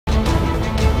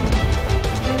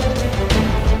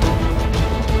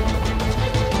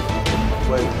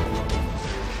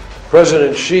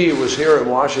President Xi was here in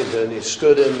Washington. He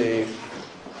stood in the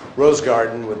Rose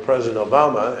Garden with President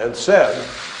Obama and said,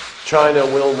 China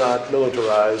will not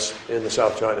militarize in the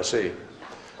South China Sea.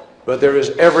 But there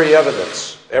is every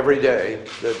evidence, every day,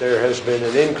 that there has been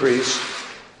an increase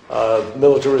of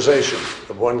militarization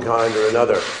of one kind or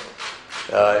another.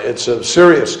 It's of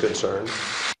serious concern.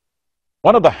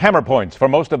 One of the hammer points for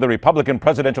most of the Republican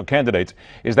presidential candidates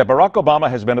is that Barack Obama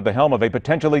has been at the helm of a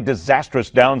potentially disastrous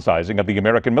downsizing of the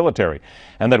American military,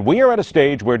 and that we are at a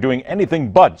stage where doing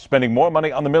anything but spending more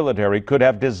money on the military could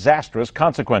have disastrous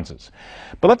consequences.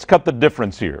 But let's cut the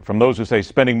difference here from those who say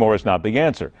spending more is not the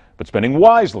answer, but spending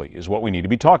wisely is what we need to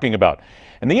be talking about.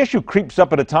 And the issue creeps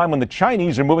up at a time when the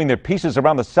Chinese are moving their pieces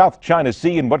around the South China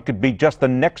Sea in what could be just the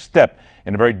next step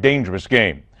in a very dangerous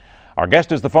game. Our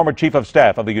guest is the former Chief of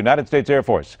Staff of the United States Air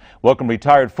Force. Welcome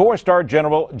retired four-star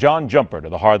General John Jumper to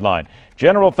the Hard Line.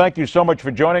 General, thank you so much for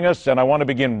joining us, and I want to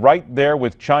begin right there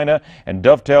with China and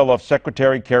dovetail off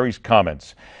Secretary Kerry's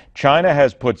comments. China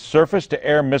has put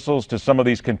surface-to-air missiles to some of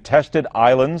these contested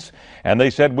islands, and they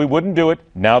said we wouldn't do it.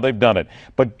 Now they've done it.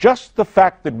 But just the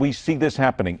fact that we see this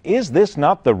happening, is this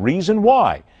not the reason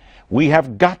why we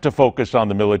have got to focus on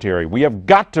the military? We have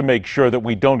got to make sure that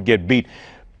we don't get beat.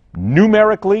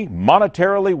 Numerically,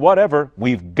 monetarily, whatever,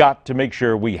 we've got to make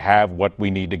sure we have what we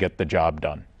need to get the job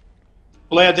done.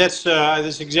 Well, Ed, that's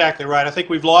exactly right. I think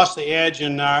we've lost the edge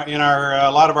in a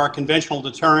lot of our conventional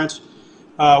deterrence.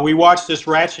 We watched this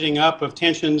ratcheting up of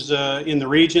tensions in the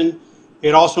region.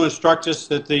 It also instructs us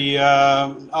that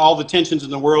all the tensions in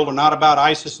the world are not about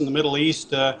ISIS in the Middle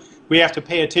East. We have to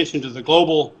pay attention to the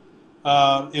global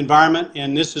environment,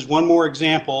 and this is one more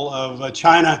example of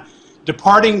China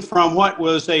departing from what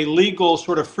was a legal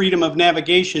sort of freedom of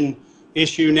navigation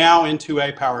issue now into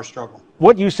a power struggle.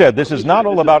 What you said, this is not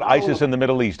all about ISIS in the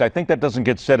Middle East. I think that doesn't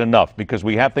get said enough because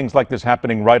we have things like this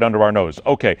happening right under our nose.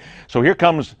 Okay, so here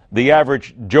comes the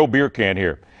average Joe Beer can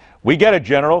here. We get it,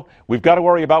 General. We've got to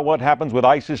worry about what happens with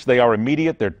ISIS. They are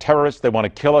immediate. They're terrorists. They want to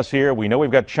kill us here. We know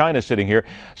we've got China sitting here.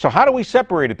 So how do we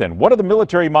separate it then? What are the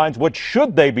military minds? What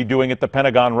should they be doing at the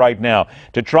Pentagon right now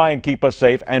to try and keep us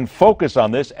safe and focus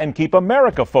on this and keep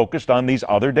America focused on these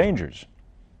other dangers?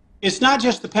 It's not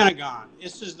just the Pentagon.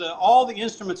 This is all the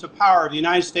instruments of power of the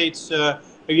United States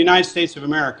of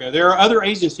America. There are other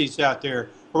agencies out there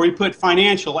where we put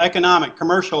financial, economic,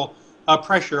 commercial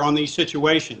pressure on these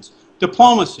situations.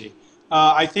 Diplomacy.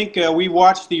 I think we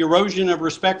watched the erosion of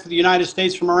respect for the United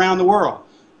States from around the world.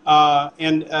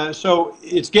 So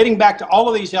it's getting back to all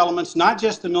of these elements, not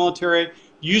just the military,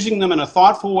 using them in a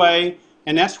thoughtful way.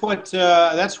 And that's what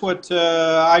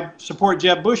I support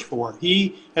Jeb Bush for.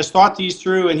 He has thought these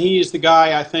through, and he is the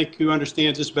guy, I think, who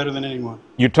understands this better than anyone.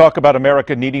 You talk about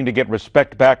America needing to get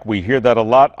respect back. We hear that a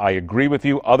lot. I agree with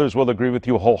you. Others will agree with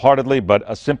you wholeheartedly. But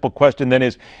a simple question then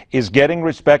is getting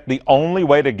respect the only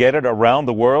way to get it around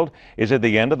the world? Is it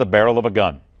the end of the barrel of a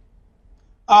gun?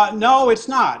 No, it's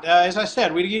not. As I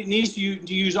said, we need to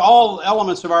use all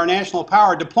elements of our national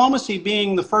power, diplomacy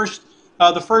being the first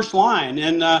line.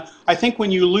 And I think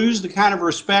when you lose the kind of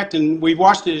respect, and we've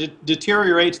watched it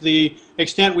deteriorate to the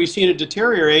extent we've seen it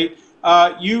deteriorate,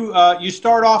 you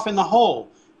start off in the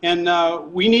hole.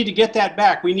 And we need to get that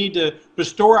back. We need to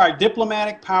restore our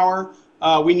diplomatic power.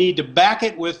 We need to back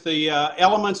it with the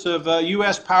elements of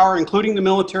U.S. power, including the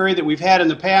military that we've had in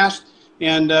the past.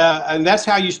 And that's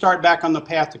how you start back on the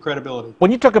path to credibility. When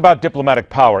you talk about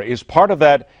diplomatic power, is part of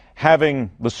that having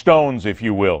the stones, if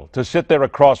you will, to sit there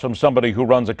across from somebody who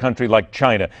runs a country like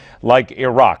China, like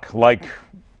Iraq, like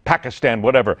Pakistan,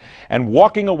 whatever, and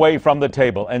walking away from the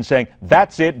table and saying,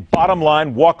 that's it, bottom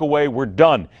line, walk away, we're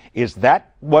done. Is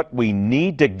that what we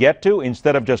need to get to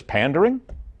instead of just pandering?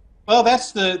 Well,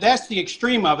 that's the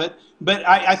extreme of it, but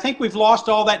I think we've lost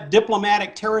all that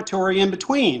diplomatic territory in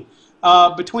between.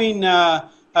 There's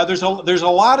a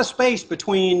lot of space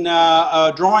between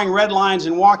drawing red lines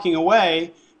and walking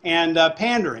away and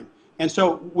pandering. And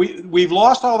so we've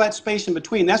lost all that space in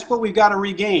between. That's what we've got to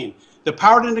regain. The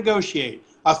power to negotiate,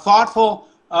 a thoughtful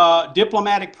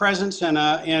diplomatic presence,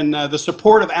 and the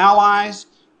support of allies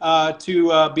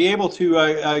to be able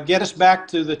to get us back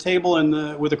to the table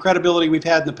and with the credibility we've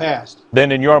had in the past.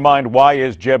 Then in your mind, why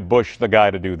is Jeb Bush the guy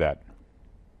to do that?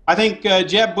 I think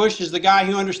Jeb Bush is the guy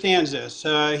who understands this.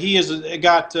 He has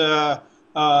got a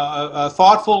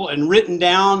thoughtful and written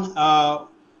down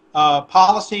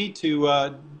policy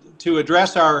to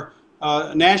address our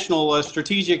national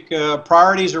strategic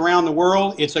priorities around the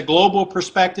world. It's a global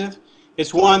perspective.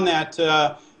 It's one that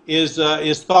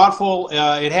is thoughtful.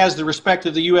 It has the respect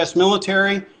of the U.S.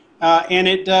 military,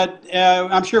 and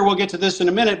I'm sure we'll get to this in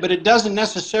a minute, but it doesn't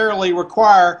necessarily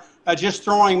require just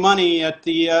throwing money at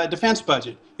the defense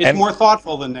budget. It's more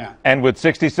thoughtful than that. And with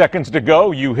 60 seconds to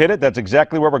go, you hit it. That's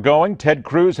exactly where we're going. Ted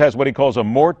Cruz has what he calls a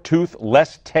more tooth,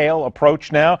 less tail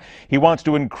approach now. He wants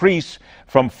to increase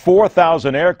from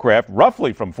 4,000 aircraft,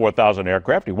 roughly from 4,000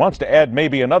 aircraft. He wants to add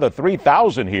maybe another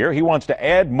 3,000 here. He wants to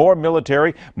add more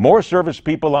military, more service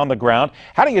people on the ground.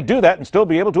 How do you do that and still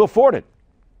be able to afford it?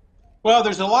 Well,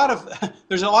 there's a lot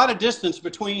of distance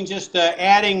between just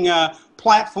adding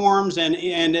platforms and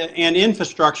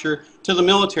infrastructure to the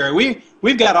military.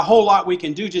 We've got a whole lot we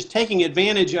can do just taking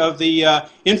advantage of the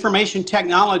information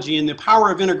technology and the power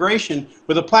of integration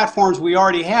with the platforms we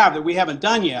already have that we haven't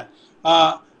done yet.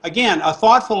 Again, a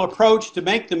thoughtful approach to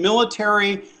make the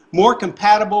military more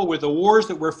compatible with the wars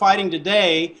that we're fighting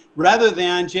today, rather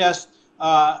than just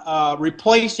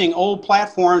replacing old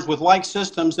platforms with like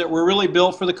systems that were really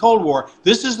built for the Cold War.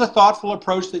 This is the thoughtful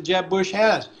approach that Jeb Bush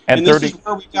has, and this is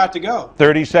where we've got to go.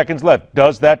 30 seconds left.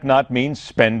 Does that not mean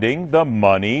spending the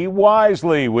money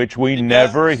wisely, which we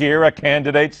never hear a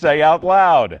candidate say out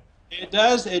loud? It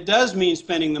does. It does mean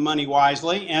spending the money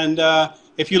wisely, and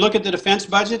if you look at the defense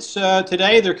budgets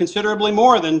today, they're considerably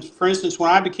more than, for instance, when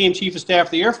I became Chief of Staff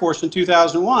of the Air Force in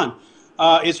 2001.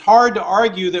 It's hard to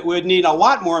argue that we'd need a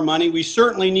lot more money. We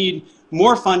certainly need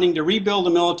more funding to rebuild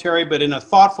the military, but in a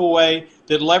thoughtful way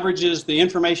that leverages the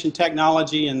information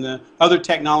technology and the other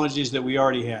technologies that we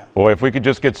already have. Boy, if we could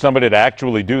just get somebody to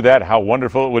actually do that, how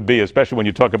wonderful it would be, especially when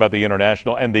you talk about the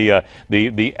international and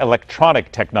the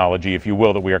electronic technology, if you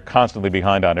will, that we are constantly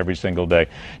behind on every single day.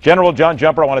 General John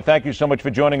Jumper, I want to thank you so much for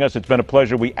joining us. It's been a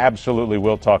pleasure. We absolutely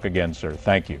will talk again, sir.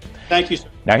 Thank you. Thank you, sir.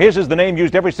 Now, his is the name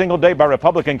used every single day by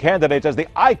Republican candidates as the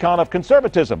icon of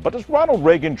conservatism. But does Ronald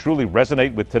Reagan truly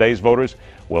resonate with today's voters?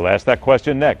 We'll ask that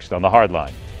question next on The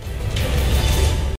Hardline.